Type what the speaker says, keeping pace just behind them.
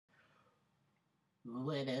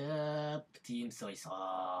What up, Team Soy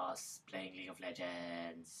Sauce, playing League of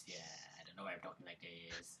Legends. Yeah, I don't know why I'm talking like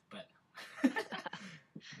this, but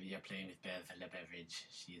we are playing with Lebeverage.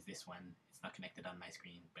 She is this one. It's not connected on my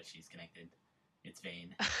screen, but she's connected. It's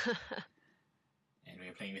Vaaii. And we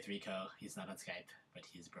are playing with Rico. He's not on Skype, but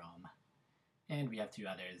he's Brom. And we have two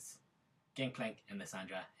others, Gangplank and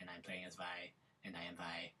Lissandra, and I'm playing as Vaaii, and I am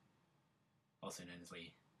Vaaii, also known as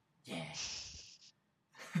Lee. Yeah.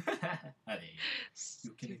 Allez,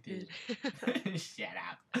 you connected. Shut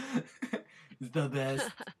up. It's the best.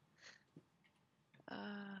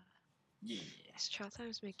 Yeah. This chat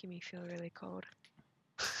time's making me feel really cold.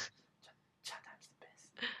 Chat time's the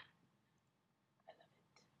best. I love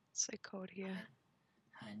it. It's so cold here.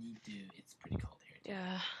 Honeydew. It's pretty cold here too.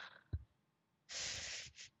 Yeah.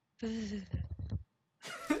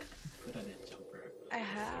 Put on a jumper. I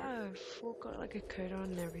have. Full got like a coat on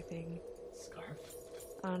and everything. Scarf?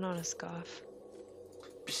 Oh, not a scarf.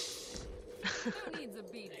 Who needs a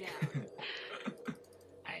beat down?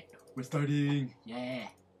 Alright, we're starting. Yeah.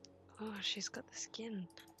 Oh, she's got the skin.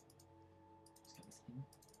 She's got the skin.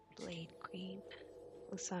 Blade Queen.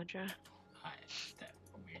 Lissandra. Alright, that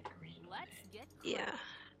weird green. Let's get Yeah.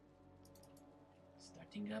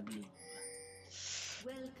 Starting a blue.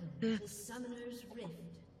 Welcome to Summoner's Rift.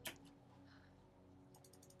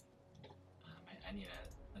 I need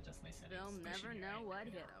to adjust my settings. They'll never especially know right what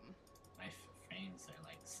now. hit them. My frames are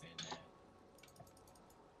like sitting at,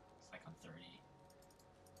 it's like on 30.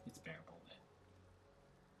 It's bearable, but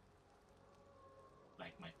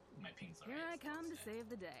like my pings are. Here I come to save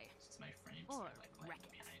the day. It's just my frames Or are like wreck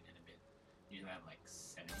lagging it. behind it a bit. Usually I have like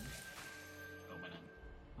 70, but when I'm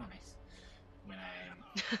nice. When I'm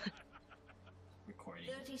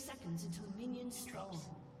recording, 30 seconds until minions it spawn.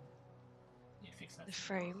 drops. Need to fix that. The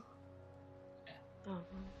frame. Yeah, Oh.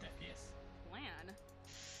 the FPS. Plan?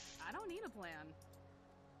 I don't need a plan.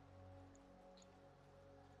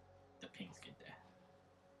 The ping's good there.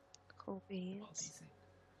 Cool Well, beans. decent.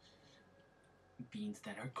 Beans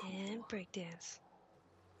that are cool. And breakdance.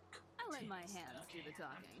 I let my Tits. hands do the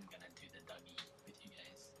talking. I'm gonna do the doggy with you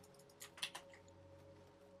guys.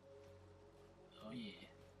 Oh yeah.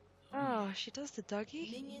 Oh, she does the doggy?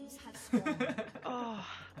 Minions have spawned. Oh,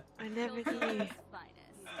 I never knew. Piltover's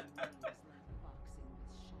finest.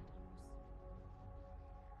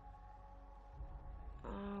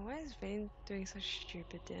 Oh, why is Vane doing such a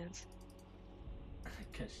stupid dance?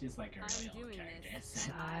 Because she's like a I'm real doing character. this.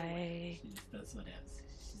 Sigh. She just does whatever.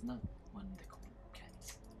 She's not one of the cool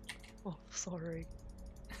cats. Oh, sorry.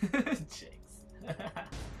 Chicks.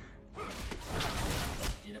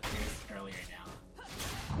 It appears earlier now.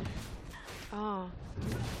 Oh.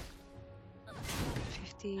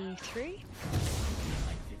 53?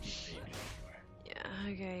 Like 53 maybe more.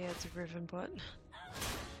 Yeah, okay, yeah, it's a riven bot.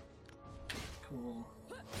 Cool.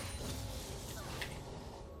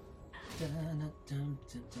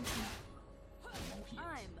 Dun-dun-dun-dun-dun. More hits.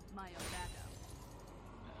 I'm my own backup.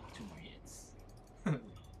 2 more hits.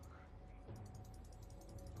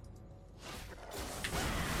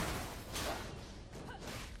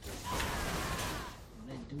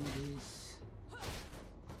 Let's do this.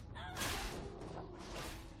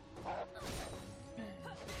 Bang,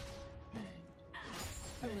 bang,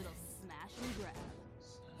 A little smash and grab.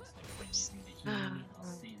 So it's like when using the healing, I'll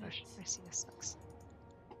Oh, say gosh, that. my CS sucks.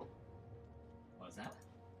 What was that?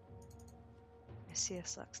 My CS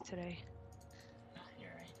sucks today. Nah, you're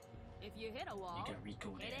right. If you hit a wall, You got Rico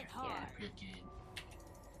hit there. it hard. Yeah, pretty good.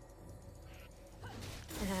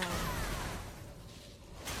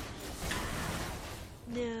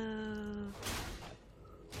 No.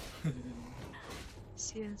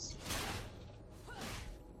 CS.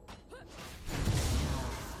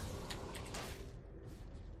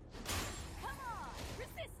 Come on,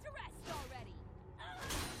 resist arrest already.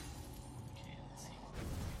 Okay, let's see what we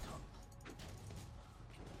talk.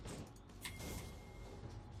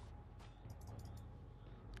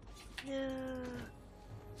 No.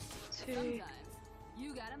 Two. Sometimes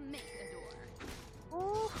you gotta make a door.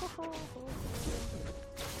 Oh, ho, ho, ho.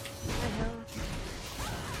 What the hell?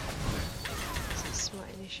 It's a smart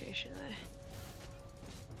initiation though.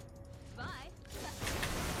 Vi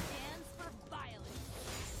stands for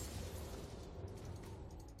violence.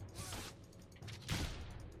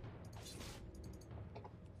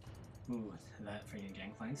 Ooh, that freaking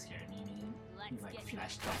Gangplank scared me, man. Let's He like get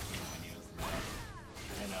flash tapped me when he was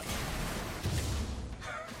I know.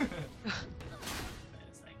 But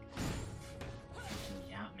it's like freaking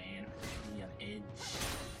me out, man. Put me on edge.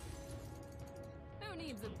 Who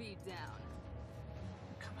needs a beat down?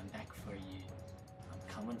 I'm coming back for you.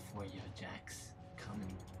 I'm coming for you, Jax.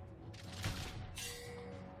 Coming.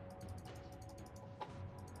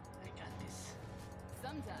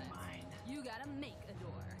 Sometimes Mine. you gotta make a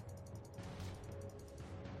door.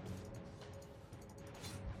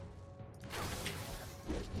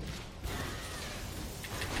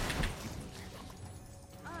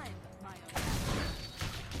 I'm my own.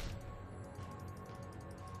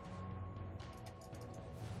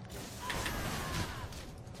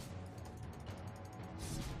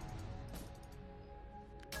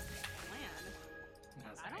 Plan?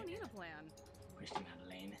 That's I don't need a plan. Pushed him out of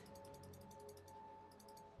lane.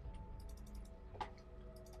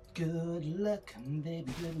 Good luck,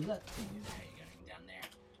 baby, good luck. How are you going down there?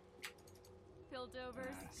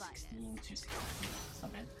 Piltover's 16 finest. to 16. It's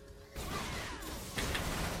not bad.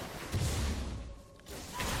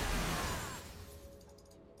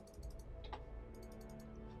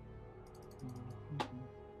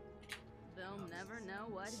 They'll never know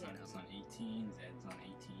what hit Sun's 'em. on 18, Zed's on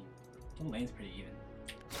 18. The lane's pretty even.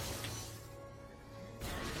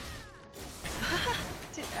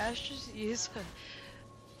 Did Ash just use her?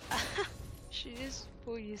 She just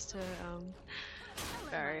full used her I'll let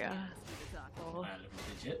my barrier. hands do the talking. Oh, Little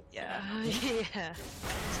legit. yeah, yeah.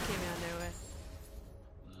 Just came out of nowhere.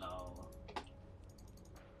 Low.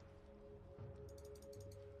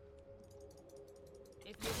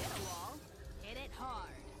 If you hit a wall, hit it hard.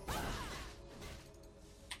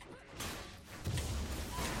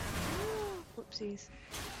 Whoopsies.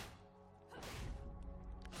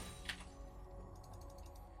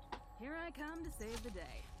 Here I come to save the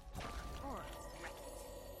day. Or wreck it.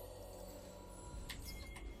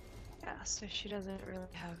 Yeah, so she doesn't really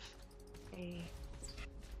have a.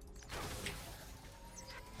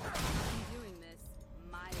 I'm doing this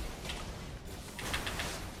my way.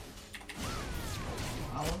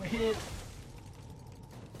 I want to hit.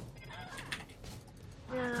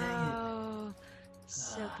 No,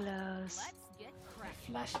 so close. Let's get I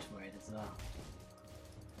cracking. flashed for it as well.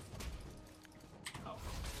 Oh.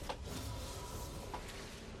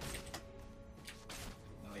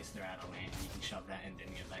 At least they're out of lane. You can shove that and then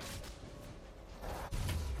get back.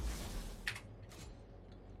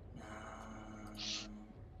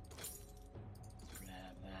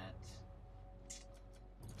 Grab that.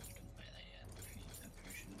 Couldn't buy that yet. I need that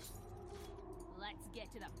potions. Let's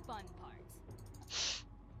get to the fun part.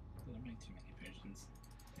 There aren't too many potions.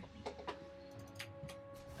 Maybe.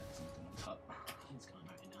 That's something on top. What's going on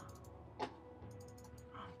right now?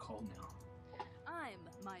 I'm cold now. I'm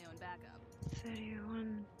my own backup.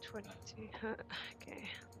 31, 22. Okay,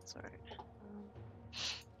 that's alright.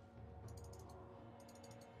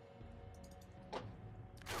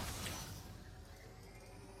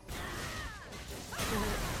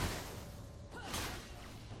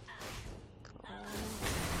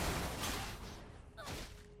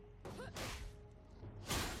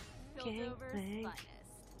 Piltover's Gangplank. finest.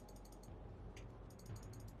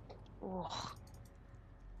 Oh,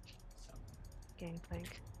 So,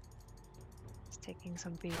 Gangplank. It's taking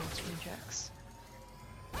some beatings from Jax.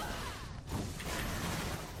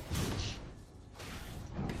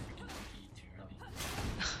 we can eat too early.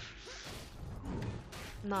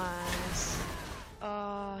 Nice.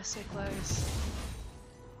 Oh, so close.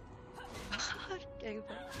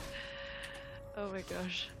 Gangplank. Oh my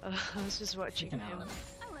gosh. I was just watching Chicken him. out.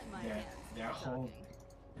 I let my Their, hands do their the whole, talking.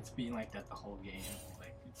 it's been like that the whole game.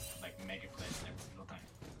 Like it's like mega clips every single time.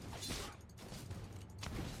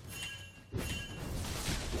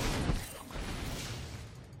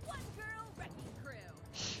 One girl wrecking crew.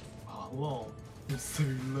 Oh, whoa. It's so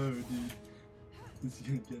low, dude. Is he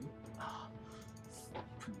gonna get it? Ah, it's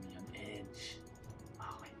putting me on edge.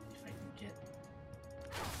 Oh, wait, if I can get.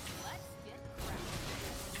 Let's get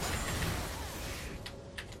cracking.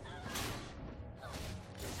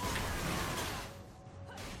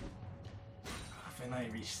 If I only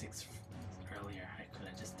reached 6 earlier, I could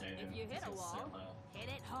have just dove him. If you hit because a it was so wall, low. hit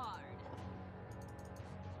it hard.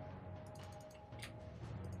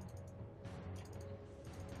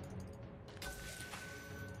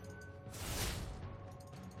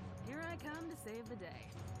 Here I come to save the day.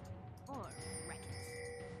 Or wreck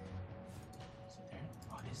it. Is it there?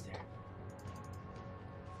 Oh, it is there.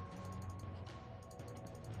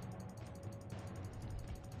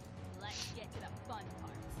 Let's get to the fun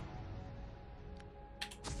part.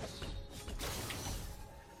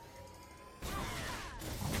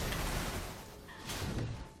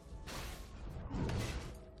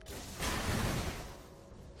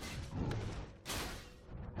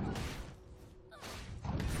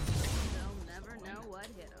 They'll never know what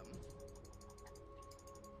hit them.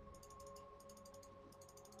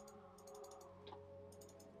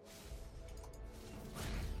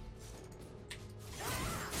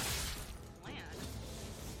 Plan?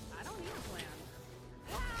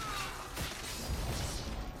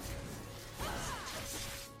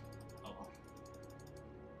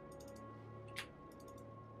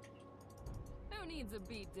 needs a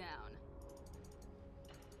beat down?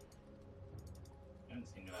 I don't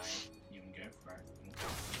seem to even go for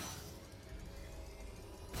it.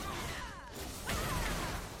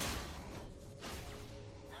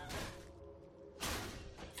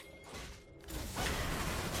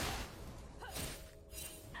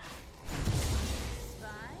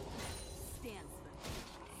 Vaaii stands for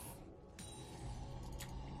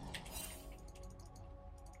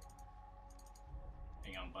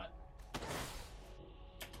Hang on, but.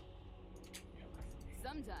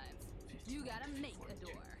 sometimes you gotta make a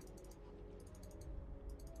door.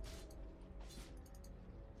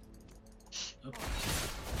 Oops.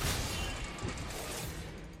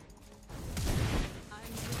 I'm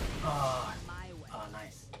doing it Oh, my way. oh,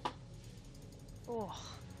 nice. Oh,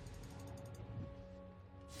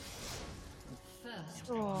 First,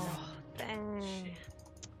 oh, dang. Shit.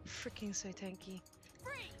 Freaking so tanky.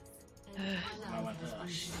 an ally want has the been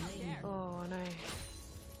shit. slain. Oh no.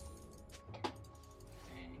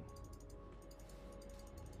 Dang.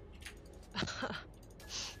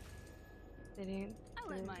 They didn't. I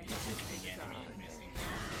let my He did big enemy missing.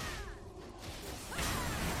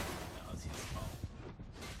 That was his fault.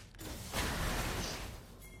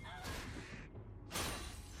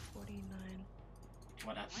 49.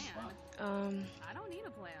 What happened? Plan? What? I don't need a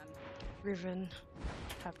plan. Riven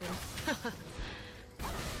happened. That's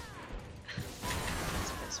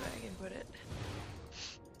the best way I can put it.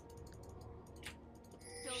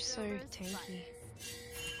 She's so Piltover's tanky. finest.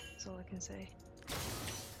 That's all I can say.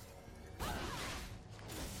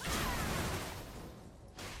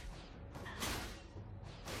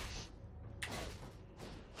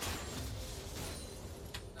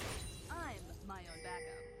 I'm my own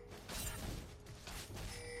backup.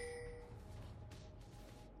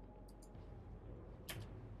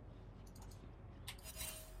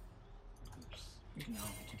 Oops. We can now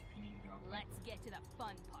keep pinging girl. Let's get to the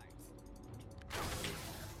fun part.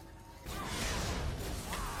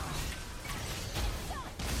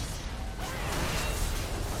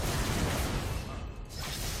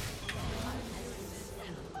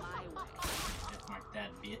 My way. Just mark that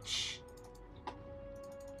bitch.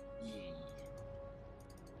 Yeah.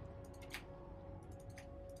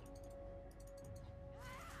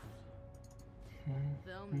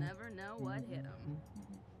 They'll never know what hit them.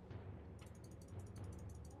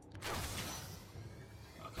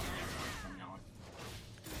 I'll come there from now on.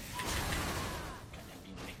 God, I've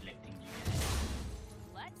been neglecting you guys.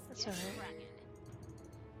 Let's That's get alright. cracking.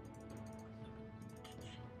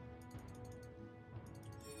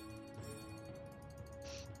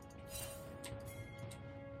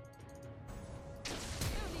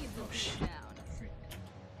 Who needs a Oh beat shit. down? What the frick?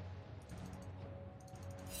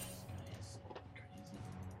 This guy is crazy.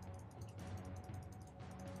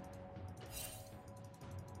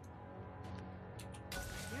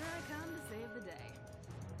 Here I come to save the day.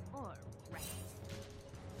 Or wreck it.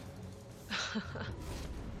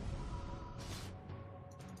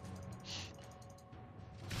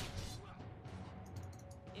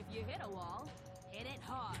 If you hit a wall, hit it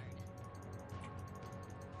hard.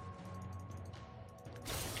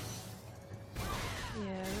 Yeah, I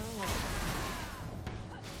don't like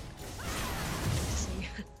missing.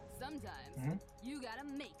 Sometimes Mhm. you gotta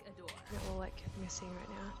make a door. They're all like missing right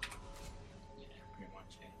now. Yeah, pretty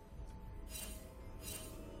much, eh?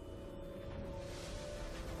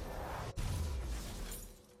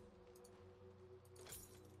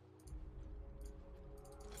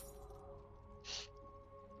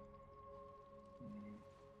 Mm.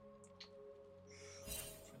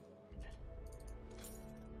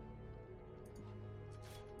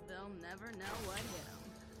 They'll never know what hit them.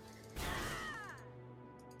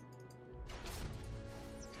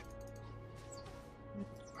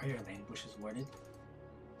 Are your lane bushes worded?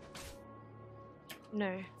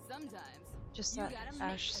 No, Sometimes just you that gotta make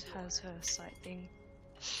Ash a door. has her sight thing.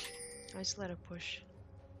 I just let her push.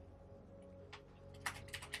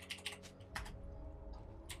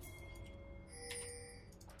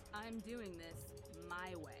 I'm doing this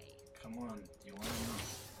my way. Come on, you want to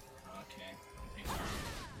know? Okay.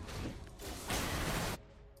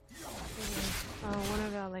 One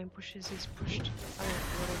of our lane pushes is pushed. I don't know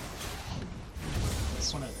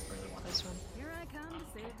This one is the further one. this one. Here I come to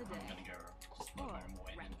save the I'm day. gonna go just my normal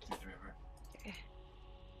way and through the river. Okay.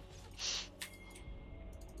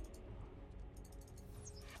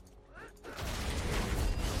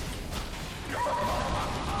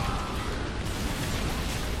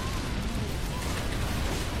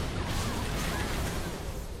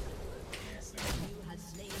 Yes, sir. You have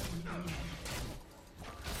slain an enemy.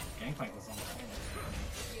 Gangplank was on the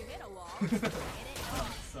If you hit a wall, hit it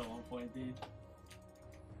hard. So on point, dude.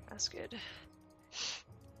 That's good.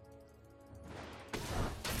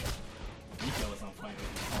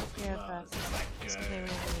 Let's Good. play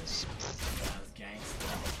with those. That was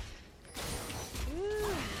gangsta.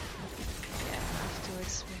 Ooh. Yeah,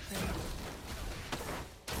 afterwards, my friend.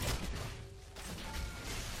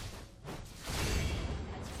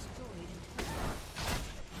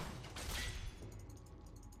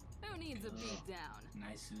 Who needs a beat down?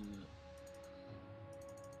 Nice.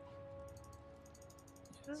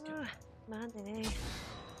 Ooh, man, eh?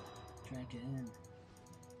 Dragon.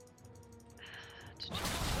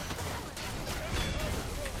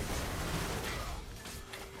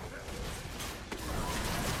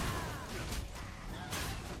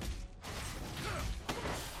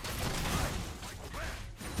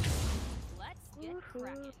 Let's get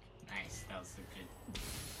cracking. Nice. That was a good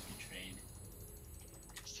trade.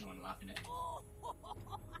 Someone laughing at.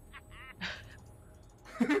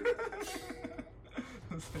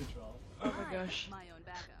 That's so troll. Oh my gosh, My own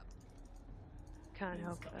backup. can't He's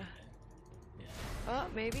help got her. it. Yeah. Oh,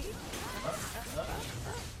 maybe? She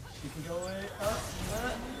can go away.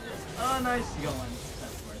 Oh, nice. You got one.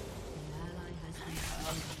 That's worth An ally has been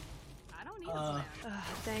I don't need a plan. Ah,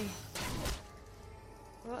 dang.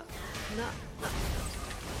 What? No.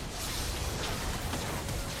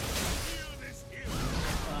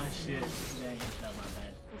 Oh shit. Dang it. That's my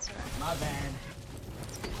bad. That's alright. My bad.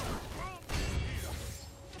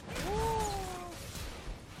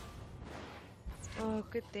 Oh,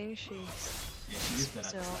 good thing she's Yeah, she used that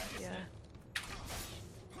at the still, start, yeah.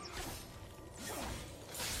 so.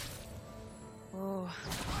 Oh,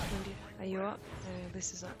 Indy, are you up? No,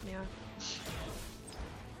 this is up now.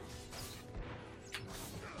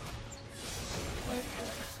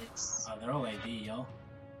 It's Oh, they're all AD, yo.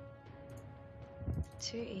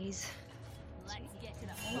 2 E's. Let's get to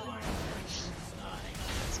the Oh, fun. Iron.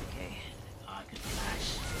 It's okay. I could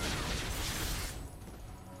flash.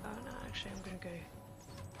 Oh no, actually I'm gonna go.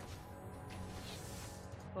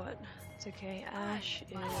 What? It's okay. Ash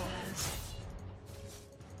is... No, I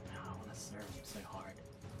want to serve him so hard.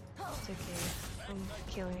 It's okay. I'm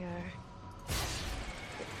killing her.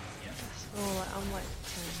 Yep. Oh, I'm like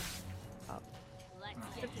 10 up.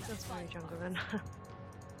 Let's get to the That's very fun. jungle then.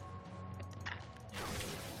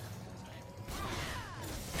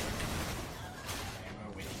 And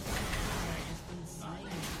we're waiting. has been slain.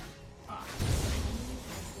 Ah, Enemy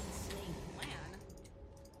has been slain. Plan?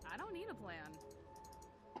 I don't need a plan.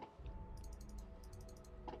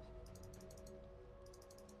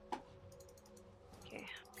 Okay,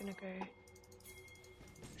 I'm gonna go.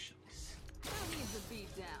 shucks. Who needs a beat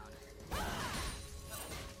down?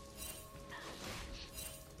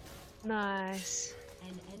 Nice.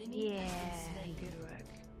 An enemy Yeah, has been slain. good work.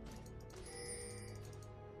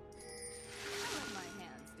 Let my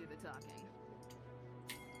hands do the talking.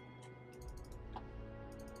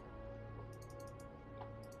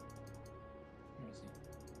 Where is he?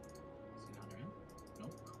 Is he not around?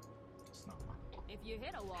 Nope. It's not. If you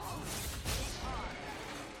hit a wall, hit hard.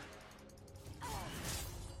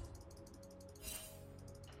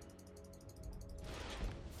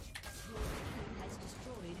 Your team has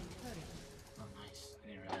destroyed a turret. Oh, nice. I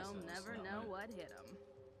didn't realize They'll that was never that know one. what hit them.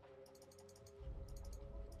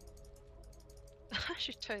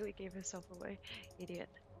 She totally gave herself away. Idiot.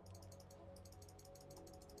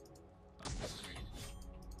 Oh, that's great.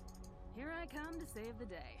 Here I come to save the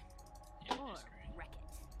day. Yeah, Or that's great. wreck it.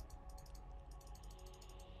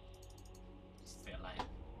 Stay alive.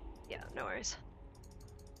 Yeah, no worries.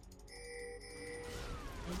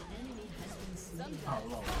 An enemy has been slain. Sometimes Oh,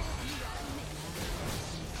 lol. you gotta mix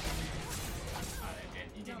Oh, they did.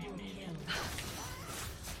 He didn't Double even need kill. it.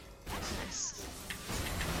 Nice.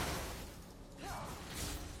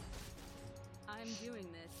 I'm doing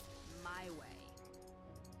this my way.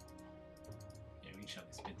 Yeah, we can shove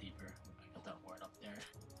this a bit deeper. I got that ward up there.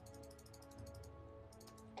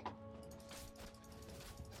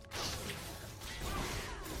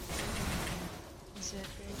 Is it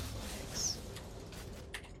very hex?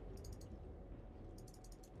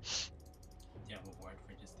 Do you have a ward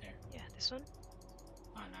for just there? Yeah, this one?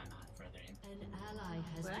 Oh, no, no, further in. An ally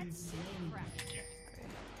has been Let's slain. crack. Here. Okay.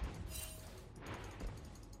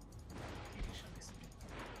 We can shove this a bit.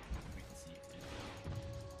 We can see if there's.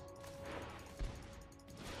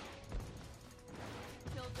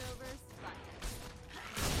 Tiltovers, fun.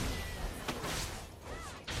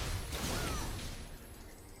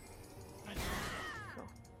 I don't know. Cool.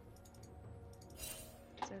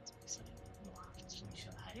 So it's missing. We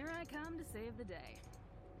shall hide. Here I come to save the day.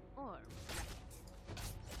 Or wreck it.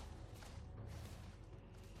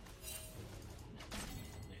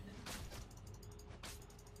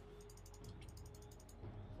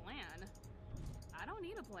 Plan? I don't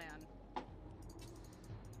need a plan.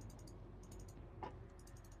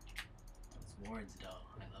 Let's wards though.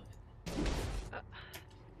 I love it.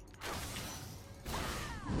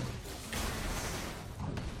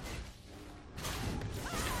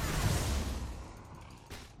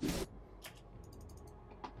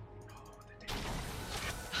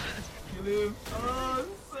 Kill him! Oh,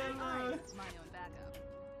 so nice! It's my own backup.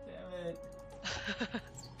 Damn it!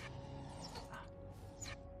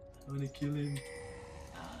 I wanna kill him.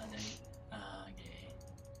 Okay.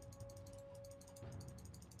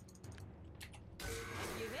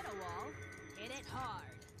 You hit a wall, hit it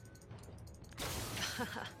hard.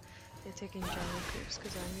 They're taking jungle creeps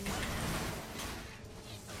because I'm here.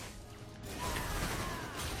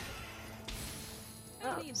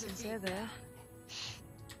 Oh, Leave the since they're pizza. there.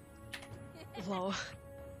 Lol.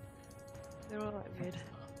 They're all like mid.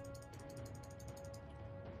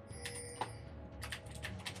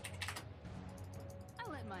 I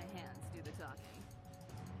let my hands do the talking.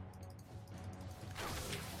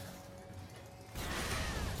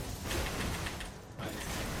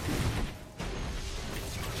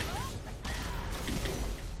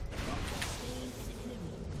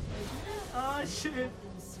 Oh shit!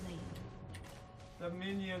 The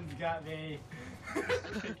minions got me.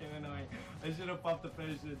 Freaking annoying. I should have popped the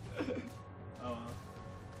potion. Oh well.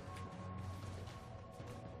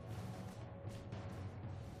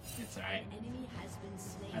 It's alright. Enemy has been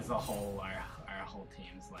slain. As a whole, our whole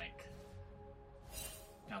team's like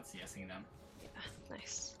out CSing them. Yeah,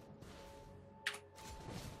 nice.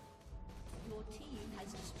 Your team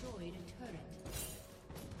has destroyed a turret.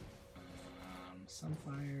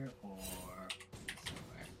 Sunfire or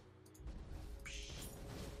Sunfire.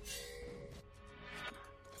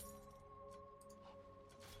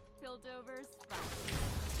 Piltover's fine.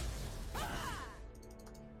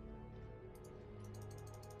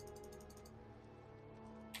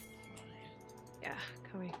 Yeah,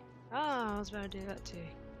 coming. Oh, I was about to do that too.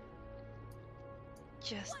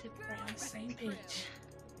 Just to We're on the same page.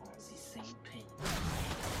 On the same page.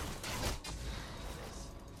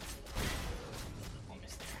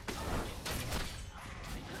 Almost there.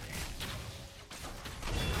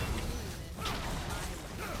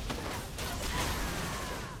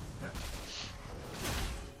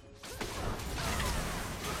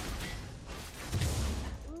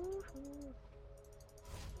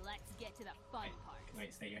 Let's get to the fun part.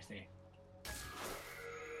 Wait, stay here, stay here.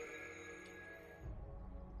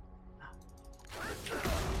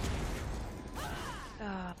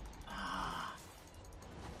 Ah.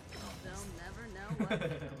 They'll never know what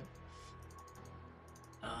hit 'em.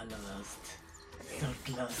 Almost. So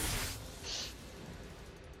close.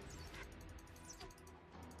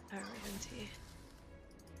 Arrogant here.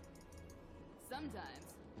 Sometimes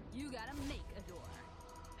you gotta make a door.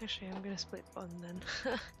 Actually, I'm gonna split bond then.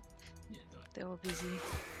 Yeah, do it. They're all busy.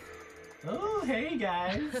 Oh, hey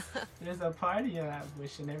guys! There's a party in that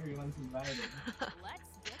bush and everyone's invited. Let's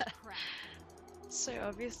get cracking. So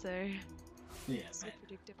obvious though. Yeah, So man.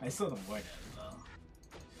 predictable. I saw them word as well.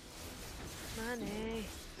 Money.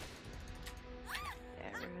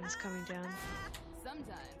 Yeah, everyone's coming down.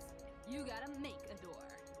 Sometimes you gotta make a door.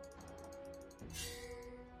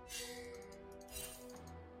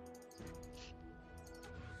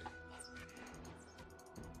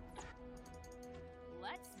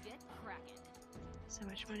 Let's get cracking. So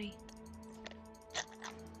much money.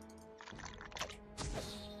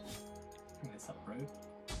 What's up, bro?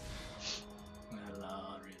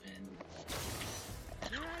 Hello, Riven.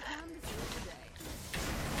 Here I come to save the day.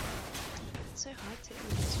 It's so hard to eat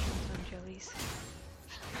these on jellies.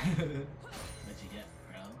 What'd you get,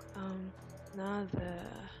 bro? Now the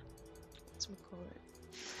whatchamacallit?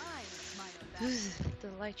 I'm my own backup. The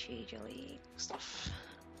lychee jelly stuff.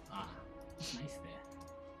 Ah, it's nice there.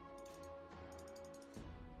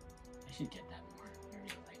 I should get that more. I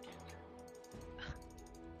really like it.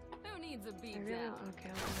 Who needs a beat I really down? okay.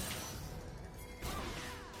 I'm gonna.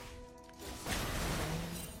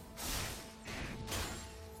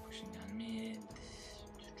 Pushing down mid.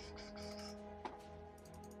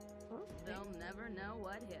 Oh, They'll never know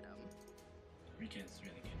what hit them. Rika's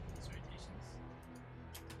really good with his rotations.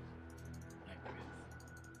 Like with.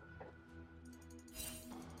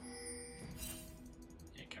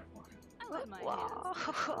 Yeah, careful. I let my wow,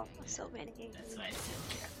 hands. so many. That's why I said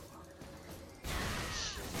careful.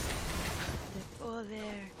 They're all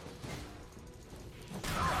there.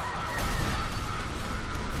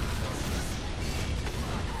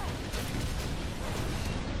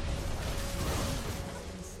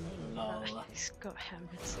 Oh, I just got hammered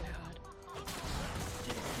so hard.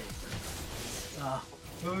 get it. Ah,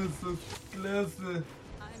 that was so close. I'm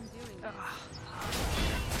doing this. Ah,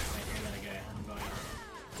 Wait, I gotta go. I'm going.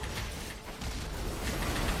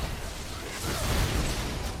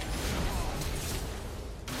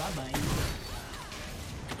 bye.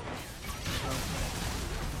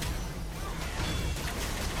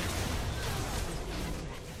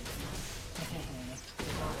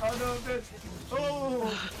 Oh no, bitch!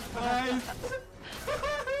 Oh, nice!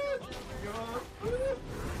 Go!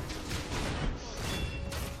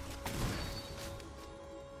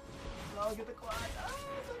 No, get the quad! Ah,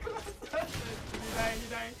 so close! You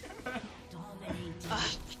dying. Dominating.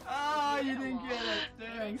 Ah, you didn't get it!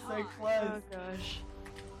 Dang, so Oh close! gosh.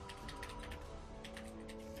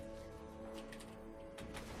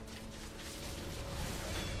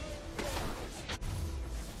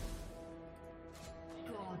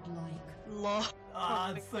 Godlike. Lol.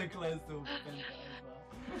 Ah, it's so close to win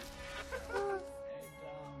that.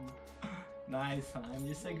 Nice, man.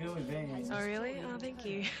 You're so good with Vayne. Oh really? Oh, thank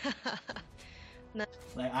you.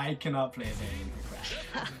 Like, I cannot play Vayne for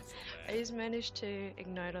crap. I just managed to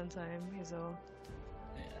ignite on time, is all.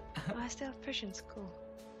 Yeah. Oh, I still have potions, cool.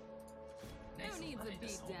 Nice. Who needs a I just beat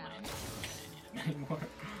sold down? mine. I don't need them anymore.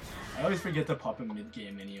 I always forget to pop him mid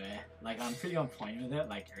game anyway. Like, I'm pretty on point with it,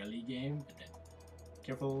 like early game, but then.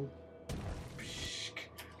 Careful. Let's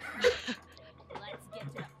get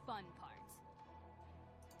to the fun part.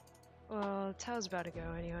 Well, Tao's about to go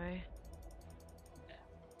anyway.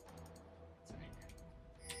 That's right.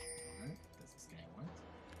 Alright, does this guy want?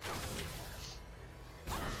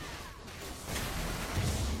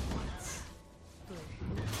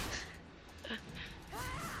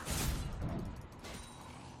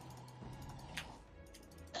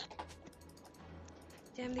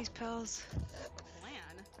 Damn these pearls.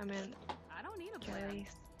 Plan? I mean, I don't need a plan.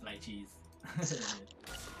 jellies. Light cheese.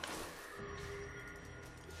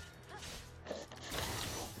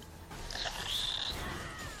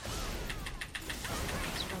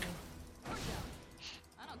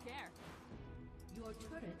 I don't care. Your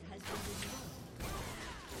turret has been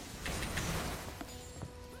destroyed.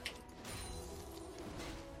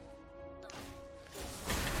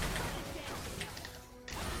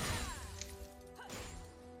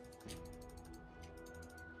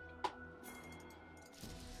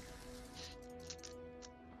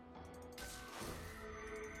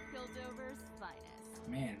 Piltover's finest.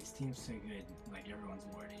 Man, this team's so good. Like, everyone's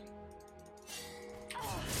warding.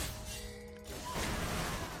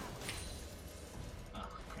 Oh,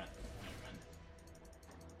 crap. I run.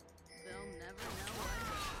 They'll never know what.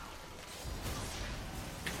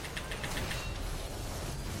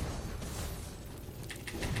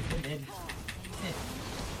 Dead.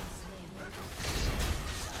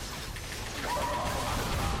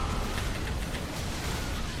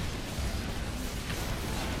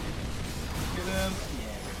 Get him!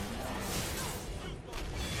 Yeah.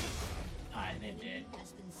 Alright, they're dead.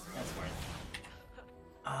 Has been slain. That's worth it.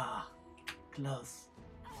 Ah, close.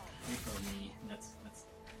 3 for me. That's.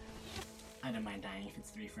 I don't mind dying if it's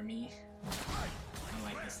 3 for me. I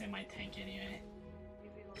like this semi-tank anyway.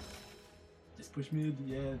 Just push mid.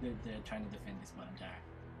 Yeah, they're trying to defend this bottom tower.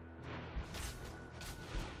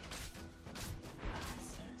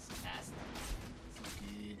 So fast. So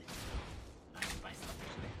good. I can buy stuff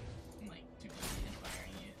actually. I'm like too busy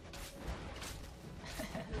inspiring you.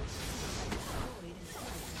 Destroyed in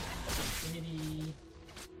sight. Infinity.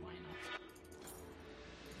 Why not?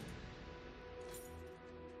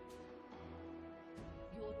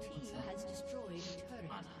 Your team has destroyed a turret.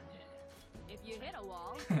 Mana, If you hit a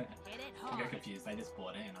wall, yeah. hit it I got hard. confused. I just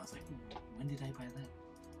bought it and I was like, when did I buy that?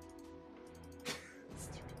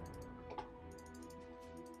 Stupid.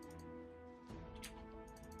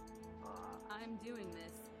 I'm doing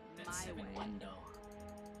this That's my 7 way. window.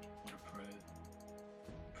 What a pro.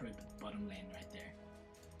 Pro bottom lane right there.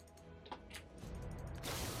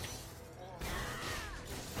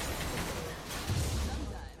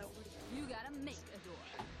 Sometimes you gotta make a door.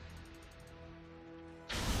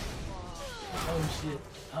 Oh shit.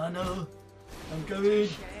 Oh no. I'm coming.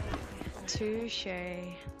 Touche.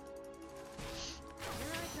 Here I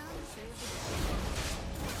come to save the day.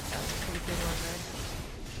 That's a pretty good one, right?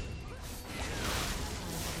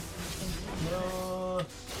 No.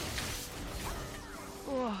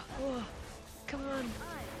 Oh, oh, come on,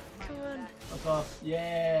 come on. Fuck off.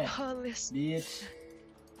 Yeah. Oh, listen. Bitch.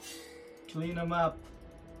 Clean them up.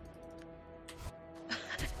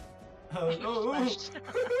 Oh, oh, Flashed.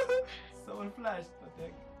 Someone flashed. What the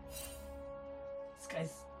heck? This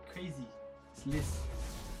guy's crazy. It's Liz.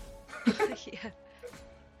 Yeah.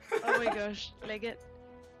 Oh my gosh, leg it.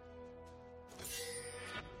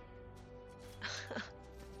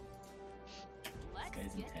 Let's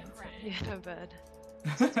Guy's get intense, cracking. eh? Yeah, bad.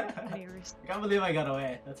 I Any risk. can't believe I got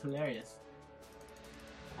away. That's hilarious.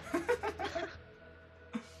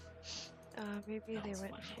 Maybe That they was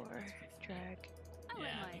went funny. for That's pretty funny. drag. I let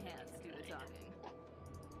Yeah, I my think hands that's a do good the idea. talking.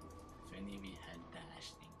 If only we had dash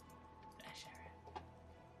thing. Dash arrow.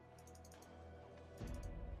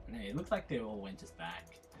 No, it looks like they all went just back.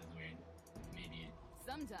 That's weird. Maybe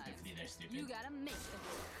Sometimes hopefully they're stupid. you gotta make it.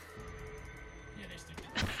 Yeah, they're stupid.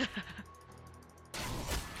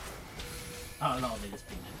 Oh no, they just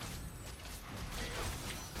pinged it.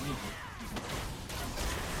 Maybe. You can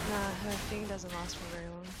Nah, her thing doesn't last for very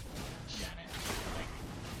long. yeah, no. Like,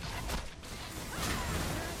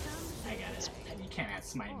 I got it. You can't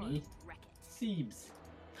outsmite me. Wreck it. Seebs.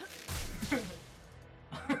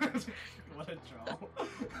 What a troll.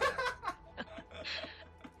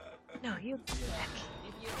 No, you If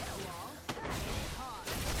you hit a wall, hit it hard.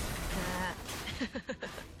 Nah.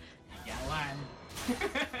 You got one.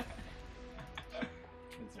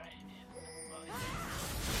 That's right, you need well,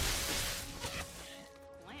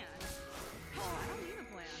 Plan? Oh, I don't need a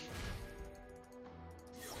plan.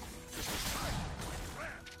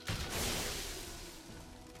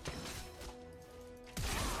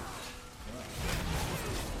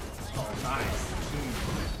 oh, nice.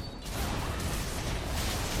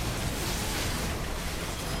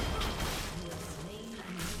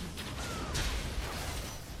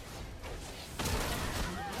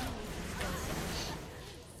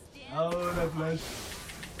 Oh, that flash.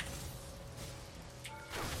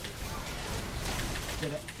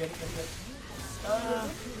 Get it, get it, get it. Oh,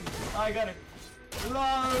 I got it. LOL!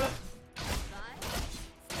 Vaaii?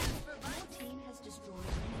 Your team has destroyed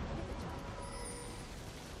an inhibitor.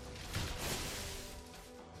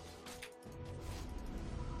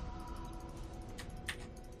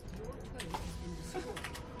 Your turret has been destroyed.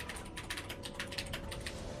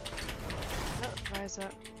 Oh, rise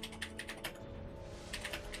up.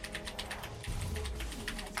 Your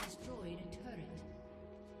team has destroyed a turret.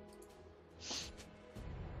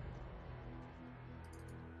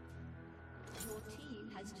 Your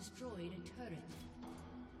team has destroyed a turret.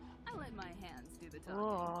 I let my hands do the talking.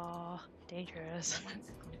 Oh, dangerous.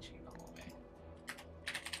 Mine's glitching the whole way.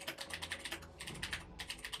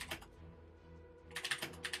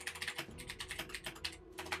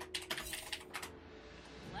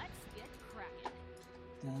 Let's get cracking.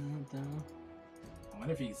 Dun, dun. I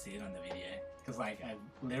wonder if you can see it on the video. Because, like, I've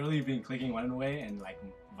literally been clicking one way and, like,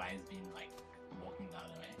 Vaayi's been, like, walking the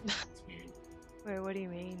other way. It's weird. Wait, what do you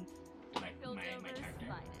mean? Like, my Piltover's character.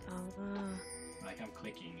 finest. Like, I'm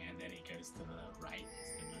clicking and then it goes to the right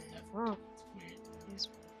instead of the left. Oh, It's weird. yes.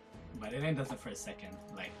 But it only does it for a second.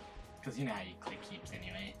 Like, because you know how you click keeps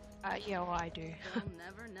anyway. Yeah, well, I do. They'll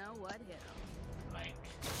never know what hit them. Like,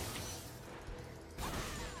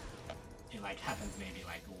 it, like, happens maybe,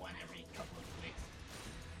 like, one every couple of clicks.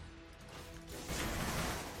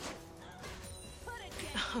 Put it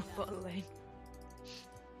down. Bot lane.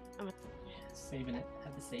 Yeah, saving it.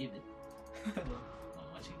 Had to save it. While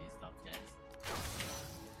watching these stuff, guys.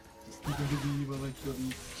 Just keep it to be while I kill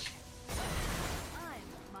these. I'm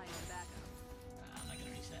my own backup. I'm not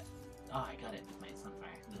gonna reset. Oh, I got it with my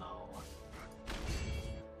sunfire. No.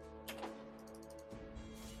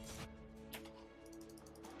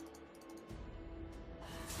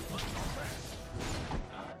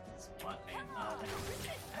 This bot lane. Oh,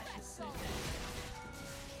 that is so dead.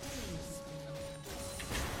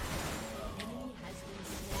 Enemy has been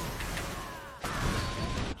slain.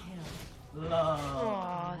 Kill. Lol.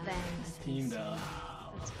 Oh, thanks. Team though.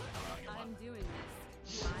 I'm doing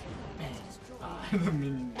this my way. The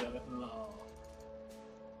minion got it. Lol.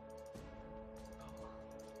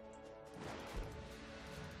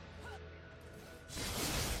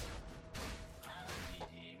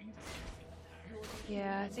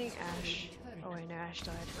 Yeah, I think Ash. Oh wait, no, Ash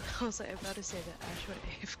died. I was like about to say that Ash went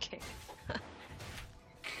AFK.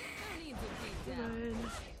 Who needs a beat down? Come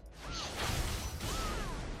on.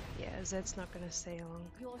 Yeah, Zed's not gonna stay long.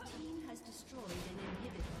 Your team has destroyed an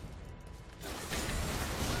inhibitor.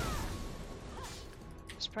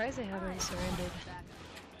 Surprised they haven't surrendered. Backup.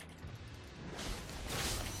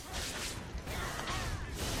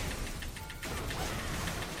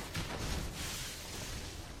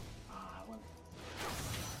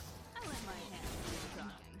 I let my hands do the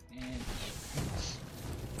talking.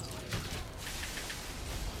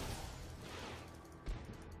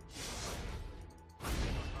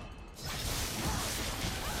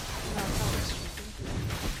 No, that was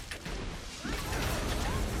stupid.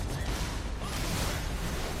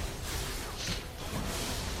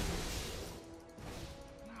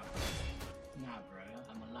 Nah, bro,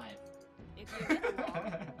 I'm alive. If you hit a wall,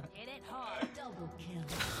 hit it hard. Double kill.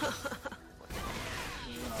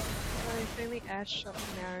 Well, if only Ash shot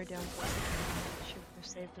an arrow down, should have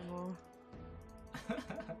saved them all.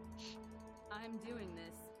 I'm doing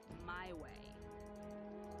this my way.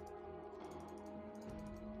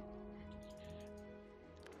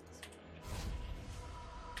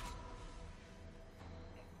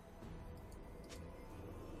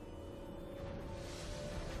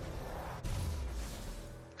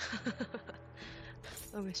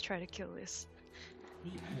 Almost try to kill this. The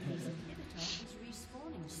enemy's inhibitor is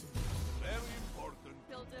respawning soon. Very important.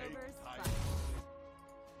 Piltovers, Take time. fine.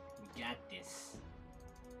 We got this.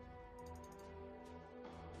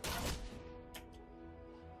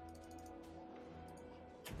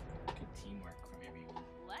 Good teamwork from everyone.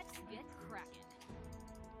 Let's get cracking.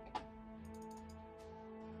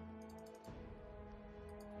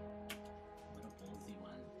 What a ballsy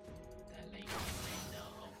one. That late game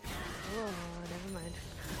though. Oh, never mind.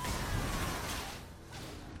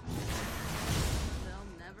 They'll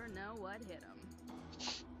never know what hit them.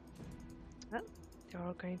 Oh, they're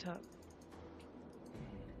all going top.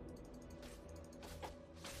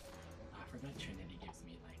 I forgot Trinity gives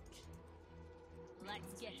me like.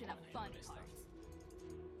 Let's get to the when I fun notice part. stuff.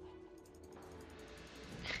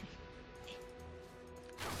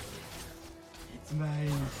 It's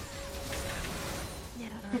mine. No,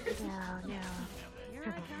 no, no. Here I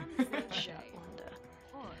come to save the Shut day. Wanda.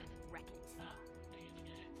 Or wreck it. Ah, I'm gonna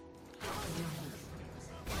get it.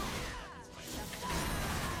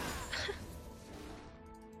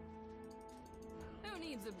 Who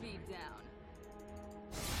needs a beat down?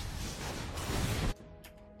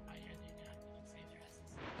 I hear you now. You can save your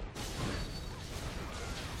asses.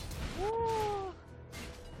 Woo!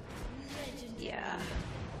 Yeah.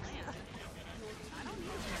 I don't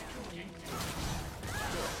need GG.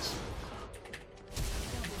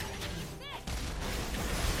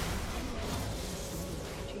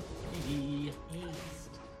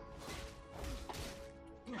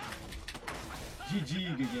 GG,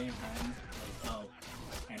 good game, friends. Oh,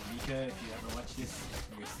 and Rika, if you ever watch this,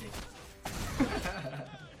 you're sick.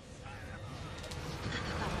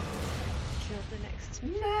 Killed the Nexus.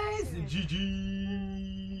 Nice!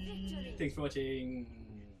 GG! Thanks for watching.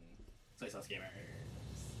 Soy Sauce Gamers.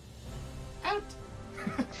 Out!